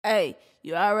Hey,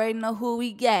 you already know who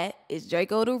we got. It's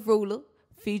Drakeo the Ruler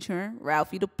featuring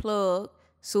Ralfy the Plug,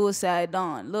 Suicide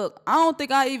Dawn. Look, I don't think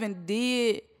I even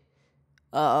did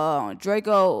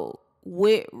Drakeo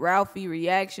with Ralfy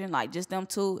reaction, like just them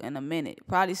two in a minute.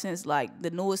 Probably since like the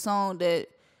newest song that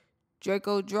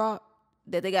Drakeo dropped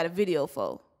that they got a video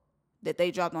for that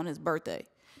they dropped on his birthday.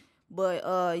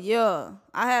 But yeah,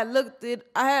 I had looked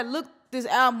this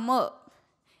album up.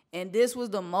 And this was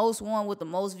the most one with the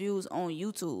most views on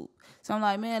YouTube. So I'm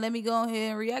like, man, let me go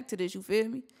ahead and react to this, you feel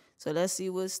me? So let's see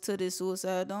what's to this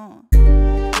Suicide Dawn. Smooth,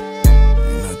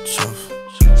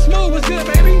 what's good,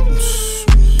 baby?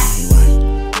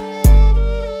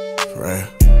 Right.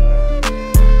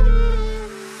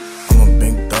 I'm a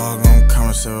big dog, I don't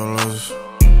comment several losers.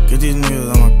 Get these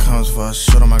niggas on my comments before I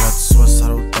shoot them. I got the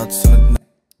suicidal thoughts in the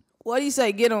What do you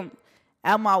say? Get them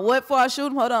out my what before I shoot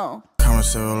them? Hold on. comment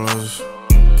several losers.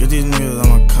 Get these niggas on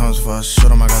my comments before I shoot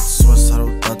them. I got the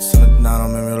suicidal thoughts in the night,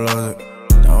 don't make me lose it.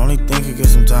 The only thing could get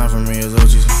some time from me is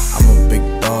OGs. I'm a big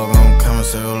dog, I don't comment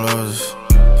several losers.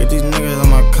 Get these niggas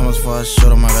on my comments before I shoot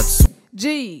them. I got the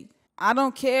G, I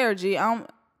don't care, G. I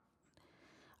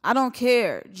don't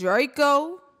care.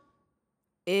 Drakeo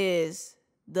is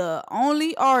the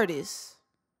only artist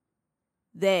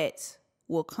that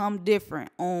will come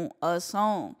different on a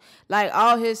song. Like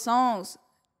all his songs,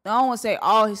 I don't want to say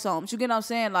all his songs, but you get what I'm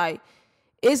saying? Like,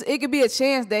 it could be a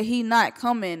chance that he not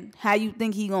coming how you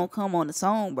think he gonna come on the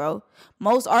song, bro.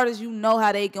 Most artists, you know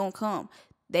how they gonna come.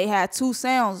 They had two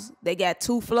sounds, they got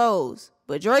two flows.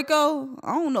 But Drakeo,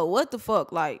 I don't know what the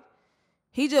fuck. Like,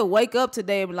 he just wake up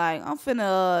today and be like, I'm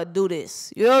finna do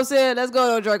this. You know what I'm saying? Let's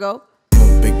go, Drakeo.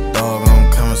 I'm a big dog, I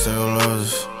don't comment several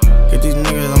losers. Get these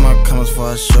niggas on my comments before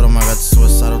I shoot them. I got the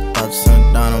suicidal thoughts in the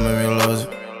down, don't make me lose it.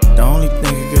 The only thing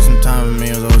that get some time with me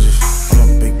is OGs. I'm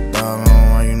a big dog, I don't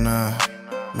know why you not.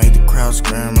 Made the crowd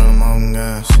scream, run them own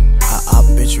guns. I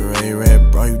bitch you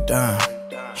red, bro, you down.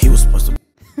 He was supposed to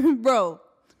Bro,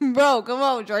 come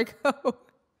on, Drakeo.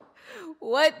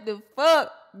 What the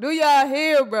fuck? Do y'all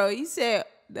hear, bro? He said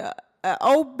the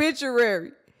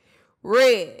obituary.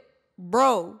 Red,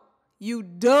 bro, you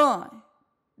done.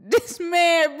 This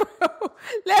man, bro.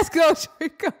 Let's go,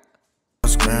 Drakeo.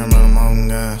 scream, run them own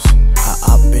guns.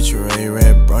 I bitch you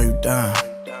red, bro, you down.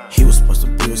 He was supposed to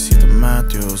be with Caesar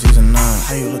Matthews, he's a 9.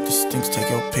 How you let the stinks take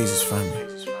your pieces from me?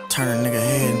 Turn a nigga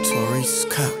head into a Reese's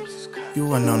cup. You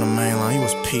wasn't on the main line, you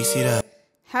was PC'd up.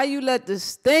 How you let the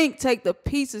stink take the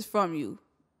pieces from you?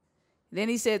 Then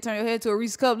he said, turn your head to a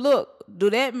Reese's cup. Look, do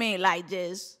that mean like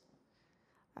just,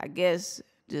 I guess,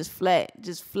 just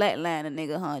flatline a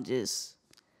nigga, huh? Just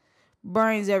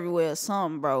brains everywhere or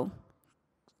something, bro.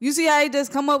 You see how he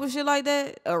just come up with shit like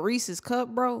that? A Reese's cup,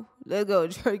 bro? Let's go,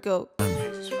 Drakeo.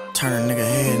 Turn a nigga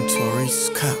head into a Reese's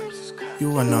cup. You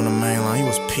wasn't on the main line, you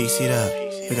was PC'd up.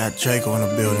 We got Drakeo in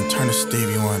the building, turn to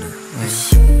Stevie Wonder.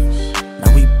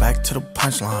 Now we back to the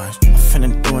punchlines. I'm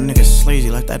finna do a nigga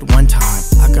sleazy like that one time.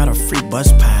 I got a free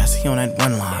bus pass, he on that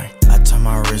one line. I turn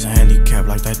my wrist handicap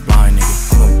like that blind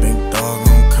nigga. I'm a big dog,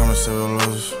 I don't comment several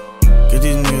losers. Get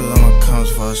these niggas on my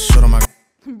comments before I shoot them.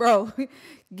 Bro,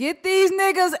 get these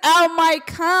niggas out my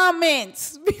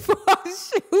comments before I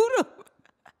shoot them.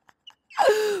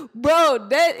 Bro,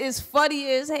 that is funny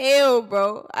as hell,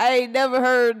 bro. I ain't never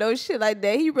heard no shit like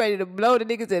that. He ready to blow the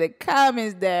niggas in the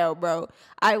comments down, bro.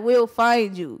 I will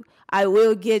find you. I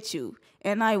will get you.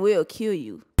 And I will kill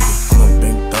you. I'm a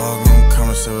big dog, I don't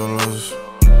comment several losers.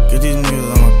 Get these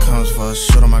niggas on my comments before I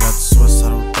shoot them. I got the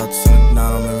suicidal thoughts in the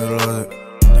night, don't make me lose it.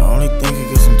 The only thing that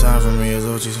get some time from me is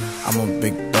OGs. I'm a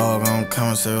big dog, I don't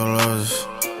comment several losers.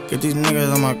 Get these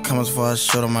niggas on my comments before I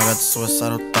shoot them. I got the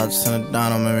suicidal thoughts in the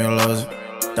down, don't make me lose it.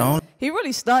 Don't. He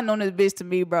really stunting on this bitch to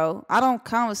me, bro. I don't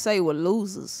conversate with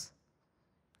losers.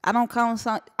 I don't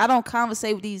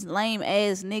conversate with these lame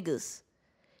ass niggas.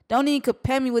 Don't even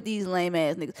compare me with these lame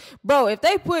ass niggas. Bro, if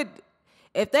they put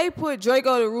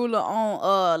Drakeo the Ruler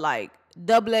on like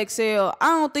XXL, I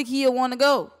don't think he'll want to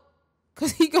go.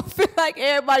 Cause he gonna feel like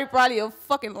everybody probably a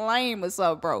fucking lame or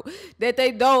something, bro. That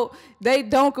they don't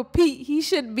compete. He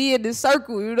shouldn't be in the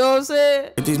circle, you know what I'm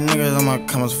saying? Get these niggas on my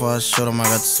comments before I shoot them. I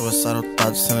got the suicidal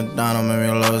thoughts in the down, don't make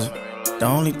me lose it. The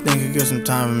only thing that get some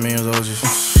time with me is OGs.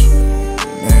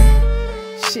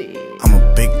 Yeah. Shit. I'm a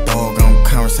big dog, I don't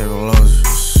conversate with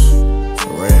losers. For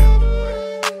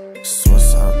real.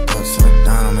 Suicidal thoughts in the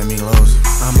down, don't make me lose it.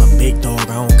 I'm a big dog,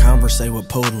 I don't conversate with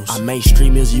poodles. I make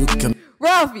street music, you can.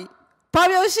 Ralfy, pop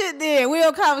your shit then. We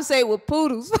don't conversate with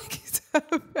poodles.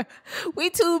 We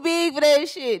too big for that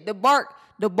shit. The bark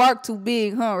too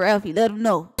big, huh, Ralfy? Let them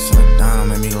know. Sit down,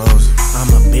 make me lose it.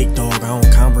 I'm a big dog, I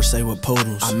don't conversate. conversate with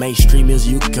poodles. I make street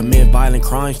music you can commit violent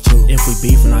crimes too. If we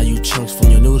beefing, I use chunks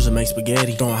from your noodles to make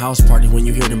spaghetti. Throwing house party when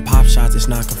you hear them pop shots, it's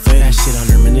not confetti. That shit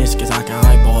under meniscus, I can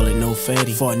eyeball it, no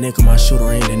fatty. For a nickel, my shooter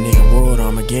ain't a nigga world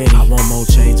Armageddon. I want more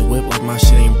chains to whip like my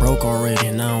shit ain't broke already.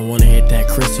 And I don't wanna hit that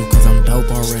crystal cause I'm dope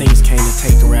already. Things came to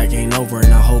take the rag ain't over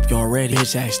and I hope y'all ready.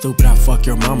 Bitch act stupid, I fuck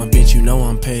your mama, bitch, you know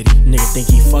I'm petty. Nigga think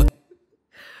he fuck.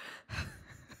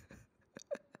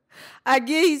 I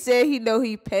get he said he know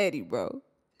he petty, bro.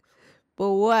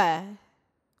 But why?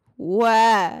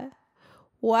 Why?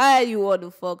 Why you want to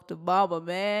fuck the mama,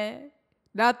 man?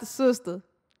 Not the sister,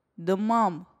 the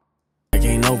mama.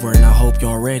 Ain't over and I hope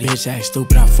y'all ready. Bitch act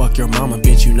stupid, I fuck your mama,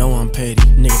 bitch, you know I'm petty.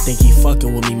 Nigga think he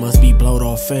fucking with me, must be blowed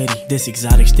off fatty. This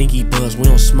exotic stinky buzz, we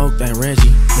don't smoke that Reggie.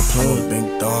 The plug.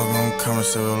 Big dog on camera,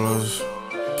 say we'll lose.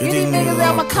 Get these niggas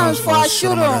out my comments before I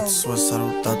shoot 'em. Got the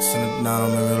suicidal thoughts in it, now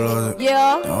don't make me lose it.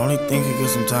 Yeah. The only thing can get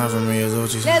some time from me is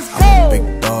Uchi's. Let's go. I'm a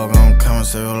big dog, I don't come and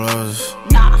say we'll lose.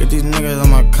 Nah. Get these niggas on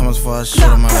my comments before I shoot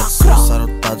 'em. I got suicidal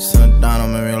thoughts in it, now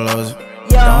don't make me lose it.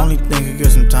 Yeah. The only thing can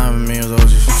get some time from me is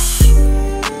Uchi's.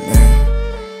 Yeah.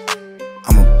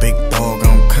 I'm a big dog, I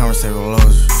don't come and say we'll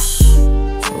lose.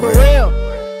 For real.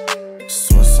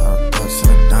 Suicidal thoughts in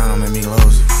it, now don't make me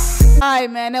lose it.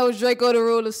 Alright, man, that was Drakeo the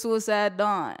Ruler, Suicide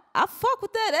Dawn. I fuck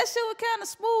with that. That shit was kind of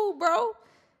smooth, bro.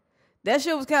 That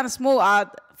shit was kind of smooth. I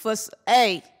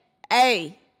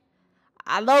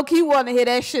low-key want to hear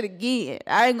that shit again.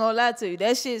 I ain't gonna lie to you.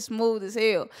 That shit smooth as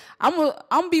hell. I'm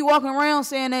gonna be walking around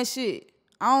saying that shit.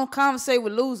 I don't conversate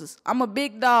with losers. I'm a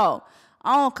big dog.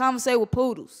 I don't conversate with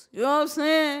poodles. You know what I'm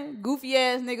saying? Goofy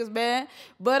ass niggas, man.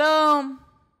 But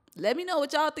let me know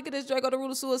what y'all think of this Drakeo the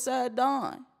Ruler, Suicide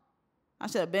Dawn. I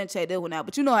should have been checked this one out,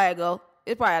 but you know how it go.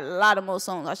 It's probably a lot of more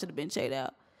songs I should have been checked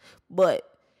out. But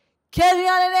catch me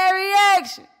on that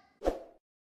reaction.